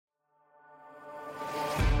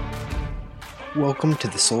Welcome to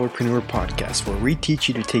the Solarpreneur Podcast, where we teach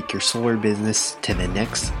you to take your solar business to the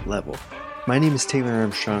next level. My name is Taylor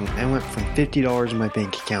Armstrong. I went from $50 in my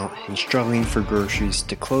bank account and struggling for groceries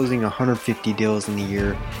to closing 150 deals in a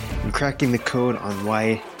year and cracking the code on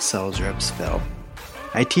why sales reps fail.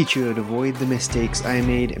 I teach you to avoid the mistakes I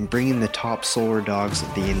made and bring in the top solar dogs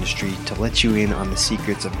of the industry to let you in on the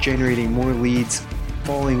secrets of generating more leads,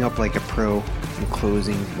 following up like a pro, and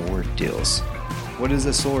closing more deals. What is a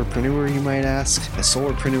solarpreneur, you might ask? A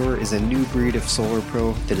solarpreneur is a new breed of solar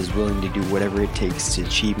pro that is willing to do whatever it takes to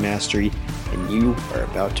achieve mastery, and you are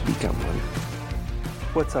about to become one.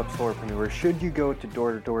 What's up, solarpreneur? Should you go to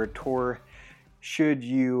door-to-door tour? Should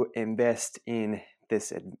you invest in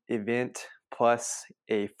this event plus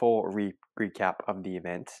a full recap of the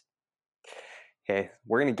event? Okay,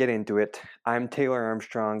 we're going to get into it. I'm Taylor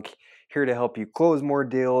Armstrong, here to help you close more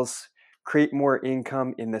deals, create more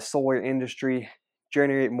income in the solar industry,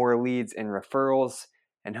 generate more leads and referrals,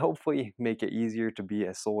 and hopefully make it easier to be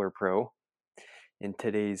a solar pro in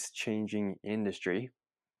today's changing industry.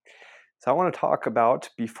 So I want to talk about,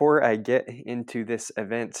 before I get into this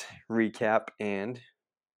event recap and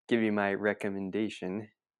give you my recommendation,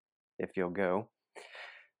 if you'll go,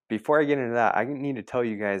 before I get into that, I need to tell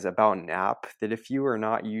you guys about an app that if you are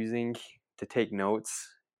not using to take notes,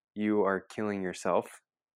 you are killing yourself.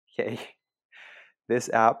 Okay. This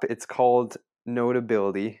app, it's called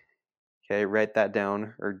Notability. Okay, write that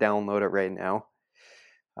down or download it right now.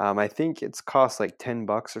 I think it's cost like $10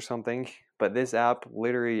 or something, but this app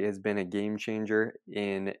literally has been a game changer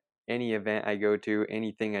in any event I go to,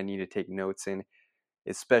 anything I need to take notes in,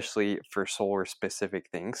 especially for solar specific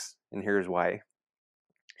things. And here's why.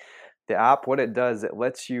 The app, what it does, it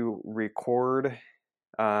lets you record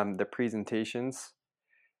the presentations.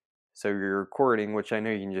 So you're recording, which I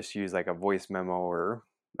know you can just use like a voice memo or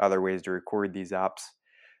other ways to record these apps.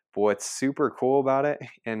 But what's super cool about it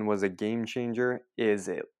and was a game changer is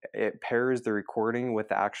it pairs the recording with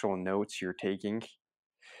the actual notes you're taking.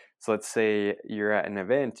 So let's say you're at an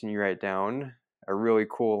event and you write down a really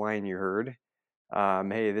cool line you heard.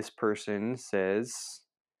 Hey, this person says,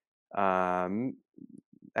 had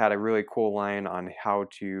a really cool line on how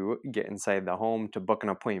to get inside the home to book an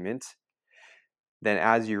appointment. Then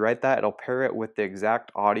as you write that, it'll pair it with the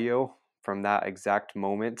exact audio from that exact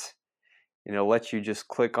moment. And it'll let you just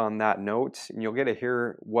click on that note and you'll get to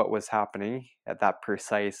hear what was happening at that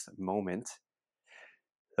precise moment.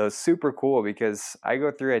 So it's super cool because I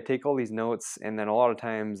go through, I take all these notes, and then a lot of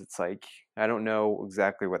times it's like, I don't know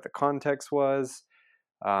exactly what the context was,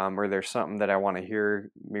 or there's something that I want to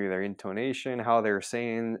hear, maybe their intonation, how they're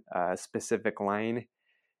saying a specific line.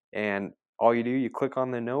 And all you do, you click on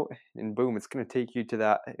the note and boom, it's going to take you to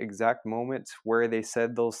that exact moment where they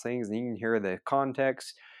said those things, and you can hear the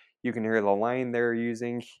context. You can hear the line they're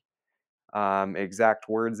using, exact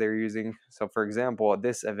words they're using. So for example, at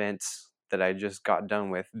this event that I just got done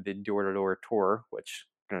with, the door-to-door tour, which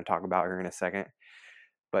I'm going to talk about here in a second,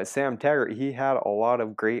 but Sam Taggart, he had a lot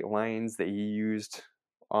of great lines that he used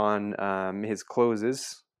on his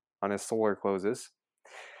closes, on his solar closes.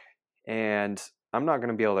 And I'm not going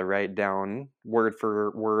to be able to write down word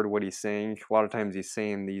for word what he's saying. A lot of times he's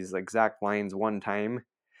saying these exact lines one time.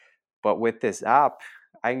 But with this app,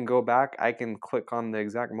 I can go back, I can click on the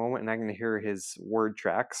exact moment, and I can hear his word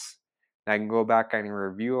tracks. And I can go back, I can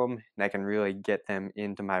review them, and I can really get them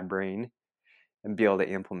into my brain and be able to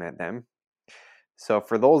implement them. So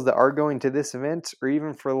for those that are going to this event, or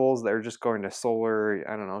even for those that are just going to solar,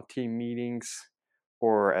 I don't know, team meetings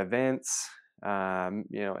or events,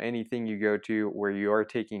 anything you go to where you are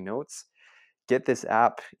taking notes, get this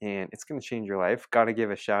app and it's going to change your life. Got to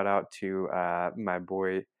give a shout out to my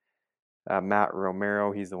boy, Matt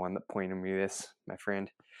Romero. He's the one that pointed me this, my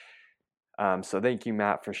friend. So thank you,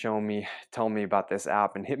 Matt, for telling me about this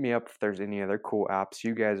app, and hit me up if there's any other cool apps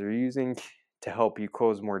you guys are using to help you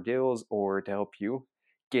close more deals or to help you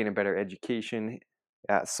gain a better education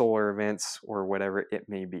at solar events or whatever it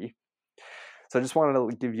may be. So I just wanted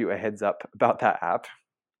to give you a heads up about that app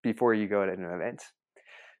before you go to an event.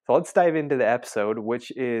 So let's dive into the episode,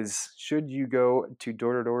 which is, should you go to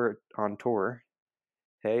door-to-door on tour?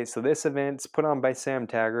 Okay, so this event's put on by Sam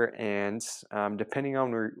Taggart, and depending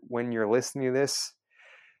on when you're listening to this,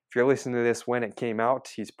 if you're listening to this when it came out,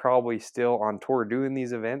 he's probably still on tour doing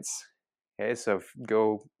these events. Okay, so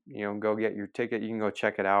go get your ticket. You can go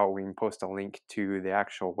check it out. We can post a link to the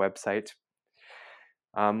actual website.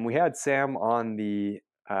 We had Sam on the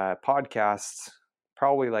podcast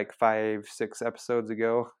probably like 5-6 episodes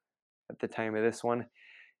ago at the time of this one.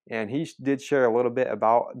 And he did share a little bit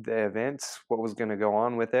about the event, what was going to go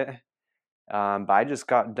on with it. But I just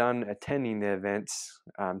got done attending the event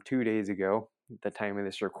 2 days ago. the time of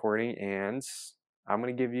this recording, and I'm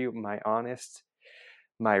going to give you my honest,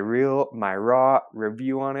 my raw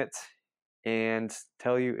review on it, and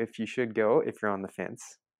tell you if you should go if you're on the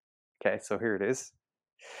fence. Okay, so here it is.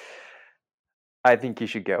 I think you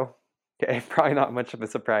should go. Okay, probably not much of a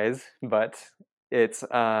surprise, but it's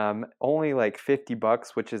only like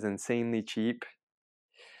 $50, which is insanely cheap.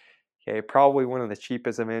 Okay, probably one of the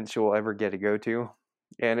cheapest events you'll ever get to go to.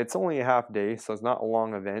 And it's only a half day, so it's not a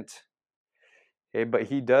long event. Okay, but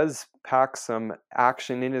he does pack some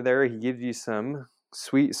action into there. He gives you some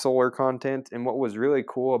sweet solar content. And what was really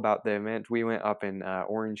cool about the event, we went up in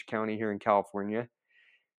Orange County here in California.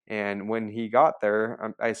 And when he got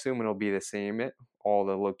there, I assume it'll be the same at all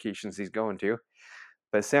the locations he's going to.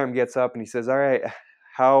 But Sam gets up and he says, all right,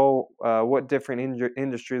 what different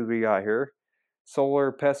industries we got here?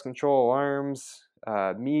 Solar, pest control, alarms,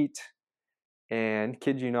 meat, and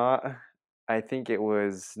kid you not, I think it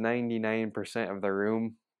was 99% of the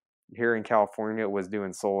room here in California was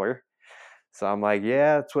doing solar. So I'm like,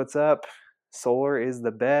 yeah, that's what's up. Solar is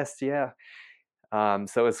the best, yeah.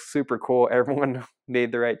 So it's super cool. Everyone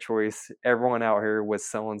made the right choice. Everyone out here was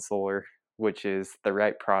selling solar, which is the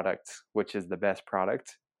right product, which is the best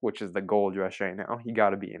product, which is the gold rush right now. You got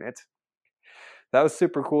to be in it. That was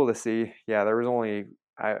super cool to see. Yeah, there was only,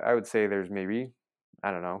 I would say there's maybe,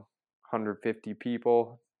 I don't know, 150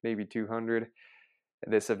 people, maybe 200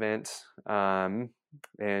 at this event. And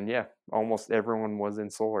yeah, almost everyone was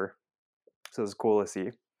in solar. So it's cool to see.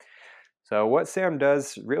 So what Sam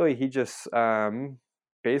does, really, he just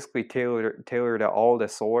basically tailored it all to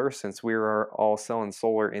solar, since we were all selling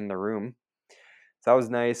solar in the room. So that was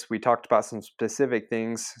nice. We talked about some specific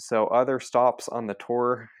things. So other stops on the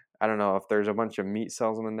tour, I don't know if there's a bunch of meat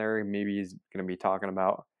salesmen there. Maybe he's going to be talking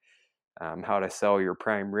about how to sell your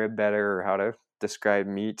prime rib better, or how to describe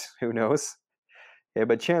meat. Who knows? Yeah,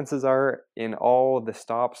 but chances are in all of the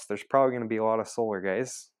stops, there's probably going to be a lot of solar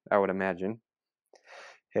guys, I would imagine.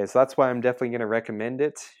 Okay, so that's why I'm definitely going to recommend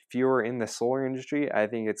it. If you are in the solar industry, I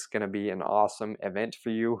think it's going to be an awesome event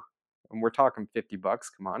for you. And we're talking $50,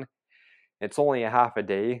 come on. It's only a half a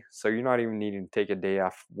day, so you're not even needing to take a day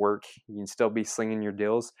off work. You can still be slinging your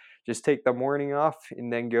deals. Just take the morning off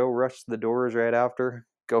and then go rush to the doors right after.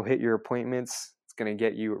 Go hit your appointments. It's going to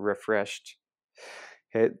get you refreshed.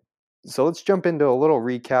 Okay, so let's jump into a little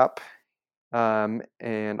recap,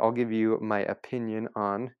 and I'll give you my opinion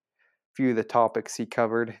on a few of the topics he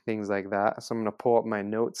covered, things like that. So I'm going to pull up my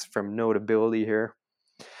notes from Notability here.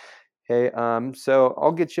 Okay, so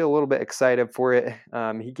I'll get you a little bit excited for it.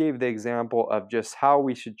 He gave the example of just how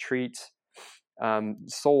we should treat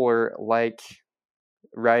solar like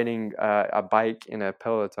riding a bike in a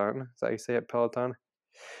Peloton. Is that how you say it, Peloton?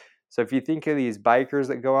 So if you think of these bikers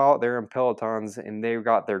that go out, they're in Pelotons, and they've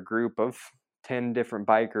got their group of 10 different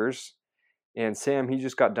bikers. And Sam, he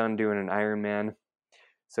just got done doing an Ironman.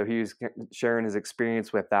 So he was sharing his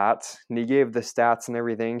experience with that. And he gave the stats and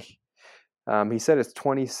everything. He said it's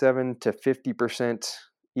 27 to 50%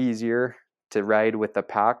 easier to ride with the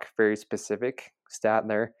pack. Very specific stat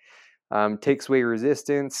there. Takes away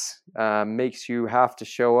resistance, makes you have to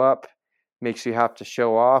show up, makes you have to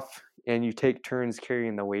show off, and you take turns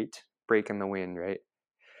carrying the weight, breaking the wind, right?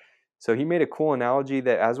 So he made a cool analogy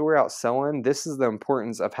that as we're out selling, this is the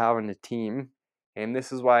importance of having a team. And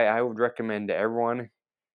this is why I would recommend to everyone,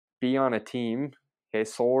 be on a team. Okay,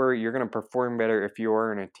 solar, you're going to perform better if you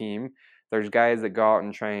are in a team. There's guys that go out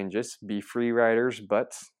and try and just be free riders,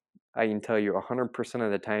 but I can tell you 100%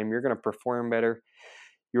 of the time, you're going to perform better.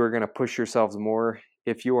 You are going to push yourselves more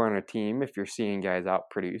if you are on a team, if you're seeing guys out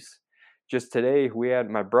produce. Just today, we had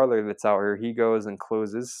my brother that's out here. He goes and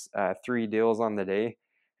closes 3 deals on the day.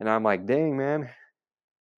 And I'm like, dang, man,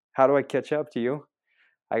 how do I catch up to you?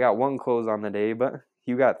 I got 1 close on the day, but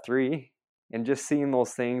you got 3. And just seeing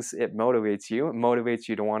those things, it motivates you. It motivates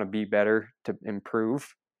you to want to be better, to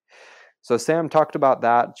improve. So Sam talked about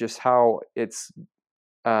that, just how it's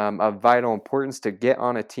of vital importance to get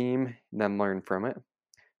on a team and then learn from it.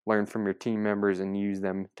 Learn from your team members and use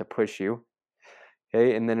them to push you.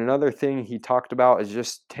 Okay, and then another thing he talked about is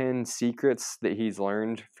just 10 secrets that he's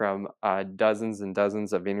learned from dozens and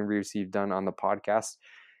dozens of interviews he's done on the podcast.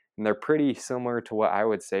 And they're pretty similar to what I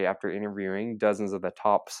would say after interviewing dozens of the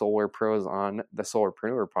top solar pros on the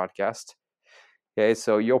Solarpreneur podcast. Okay,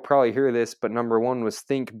 so you'll probably hear this, but number 1 was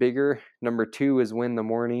think bigger. Number 2 is win the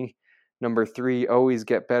morning. Number 3, always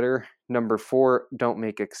get better. Number 4, don't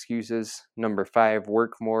make excuses. Number 5,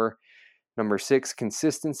 work more. Number 6,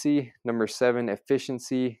 consistency. Number 7,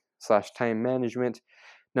 efficiency/time management.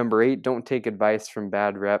 Number 8, don't take advice from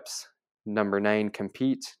bad reps. Number 9,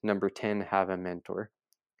 compete. Number 10, have a mentor.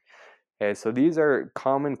 Okay, so these are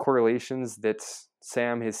common correlations that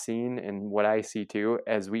Sam has seen and what I see too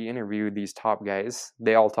as we interview these top guys.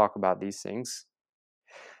 They all talk about these things.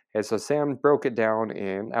 Okay, so Sam broke it down,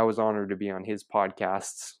 and I was honored to be on his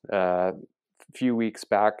podcast a few weeks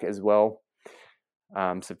back as well.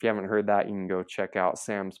 So if you haven't heard that, you can go check out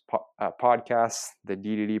Sam's podcast, the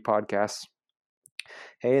D2D podcast.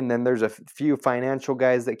 Hey, and then there's a few financial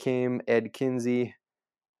guys that came, Ed Kinsey,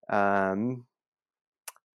 and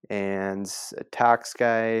a tax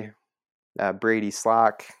guy, Brady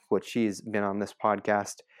Slack, which he's been on this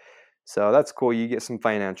podcast. So that's cool. You get some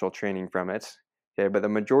financial training from it. Okay, but the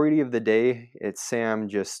majority of the day, it's Sam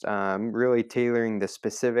just really tailoring the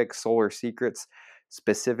specific solar secrets,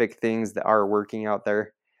 specific things that are working out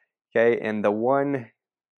there. Okay, and the one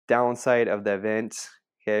downside of the event,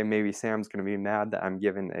 okay, maybe Sam's going to be mad that I'm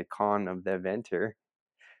giving a con of the event here.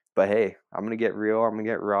 But hey, I'm going to get real, I'm going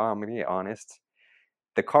to get raw, I'm going to get honest.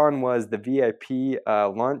 The con was the VIP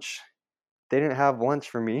lunch. They didn't have lunch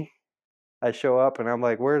for me. I show up and I'm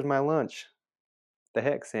like, where's my lunch? The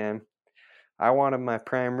heck, Sam? I wanted my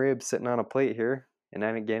prime rib sitting on a plate here, and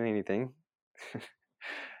I didn't get anything.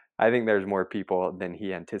 I think there's more people than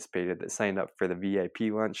he anticipated that signed up for the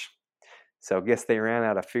VIP lunch. So I guess they ran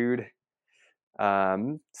out of food.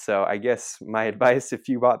 So I guess my advice, if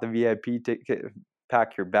you bought the VIP ticket,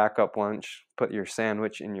 pack your backup lunch, put your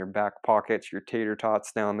sandwich in your back pocket, your tater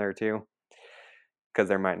tots down there too, because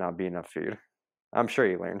there might not be enough food. I'm sure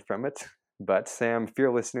you learned from it. But Sam, if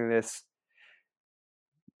you're listening to this,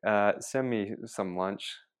 send me some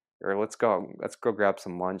lunch, or let's go grab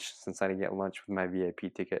some lunch, since I didn't get lunch with my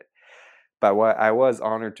VIP ticket. But I was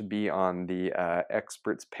honored to be on the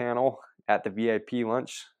experts panel at the VIP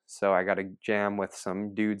lunch, so I got to jam with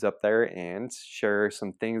some dudes up there and share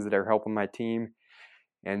some things that are helping my team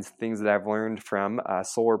and things that I've learned from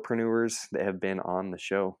solarpreneurs that have been on the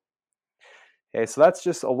show. Okay, so that's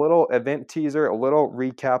just a little event teaser, a little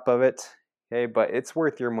recap of it. Okay, but it's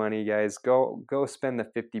worth your money, guys. Go spend the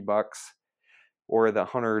 $50 or the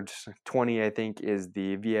 $120, I think, is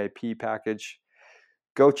the VIP package.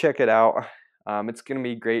 Go check it out. It's going to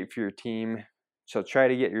be great for your team. So try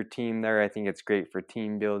to get your team there. I think it's great for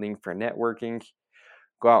team building, for networking.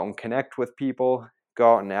 Go out and connect with people.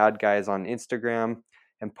 Go out and add guys on Instagram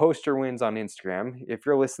and post your wins on Instagram. If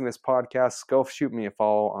you're listening to this podcast, go shoot me a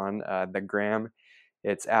follow on the gram.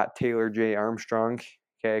 It's at Taylor J. Armstrong.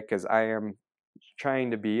 Okay, because I am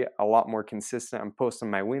trying to be a lot more consistent. I'm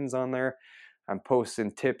posting my wins on there. I'm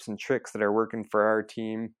posting tips and tricks that are working for our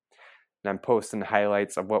team. And I'm posting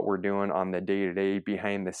highlights of what we're doing on the day-to-day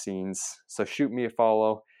behind the scenes. So shoot me a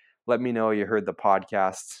follow. Let me know you heard the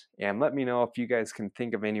podcast. And let me know if you guys can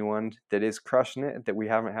think of anyone that is crushing it that we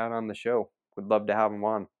haven't had on the show. Would love to have them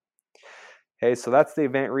on. Hey, so that's the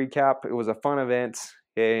event recap. It was a fun event.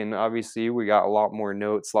 Okay, and obviously we got a lot more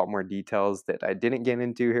notes, a lot more details that I didn't get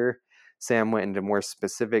into here. Sam went into more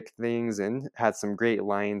specific things and had some great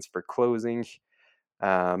lines for closing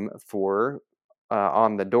on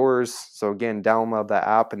the doors. So again, download that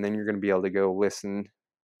app, and then you're going to be able to go listen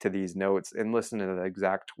to these notes and listen to the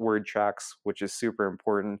exact word tracks, which is super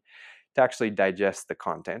important to actually digest the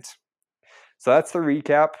content. So that's the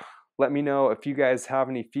recap. Let me know if you guys have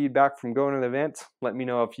any feedback from going to the event. Let me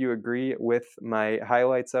know if you agree with my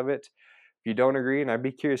highlights of it. If you don't agree, and I'd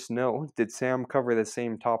be curious to know, did Sam cover the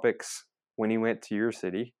same topics when he went to your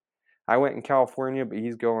city? I went in California, but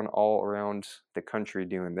he's going all around the country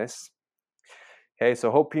doing this. Okay, so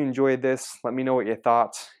hope you enjoyed this. Let me know what you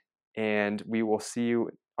thought, and we will see you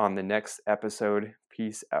on the next episode.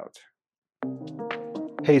 Peace out.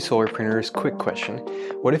 Hey solarpreneurs, quick question.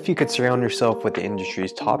 What if you could surround yourself with the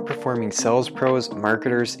industry's top performing sales pros,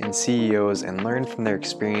 marketers, and CEOs and learn from their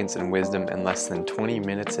experience and wisdom in less than 20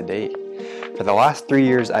 minutes a day? For the last 3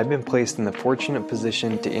 years, I've been placed in the fortunate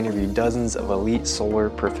position to interview dozens of elite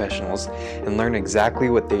solar professionals and learn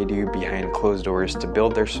exactly what they do behind closed doors to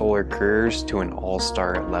build their solar careers to an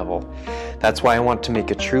all-star level. That's why I want to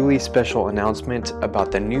make a truly special announcement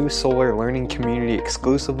about the new solar learning community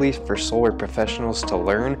exclusively for solar professionals to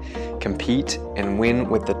learn, compete, and win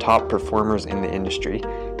with the top performers in the industry,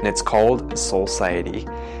 and it's called Society.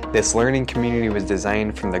 This learning community was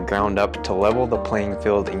designed from the ground up to level the playing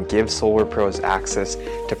field and give solar pros access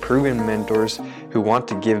to proven mentors who want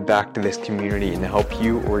to give back to this community and help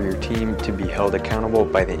you or your team to be held accountable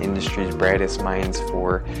by the industry's brightest minds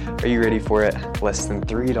for, are you ready for it, less than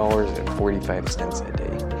 $3.45 a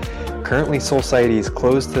day. Currently, Society is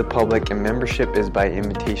closed to the public and membership is by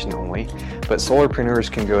invitation only, but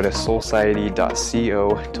solarpreneurs can go to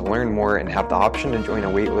society.co to learn more and have the option to join a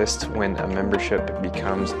waitlist when a membership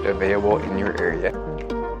becomes available in your area.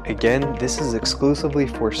 Again, this is exclusively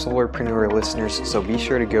for Solarpreneur listeners, so be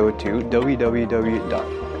sure to go to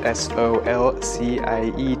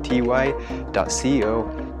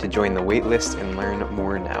www.solciety.co to join the waitlist and learn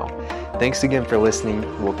more now. Thanks again for listening.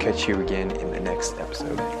 We'll catch you again in the next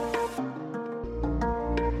episode.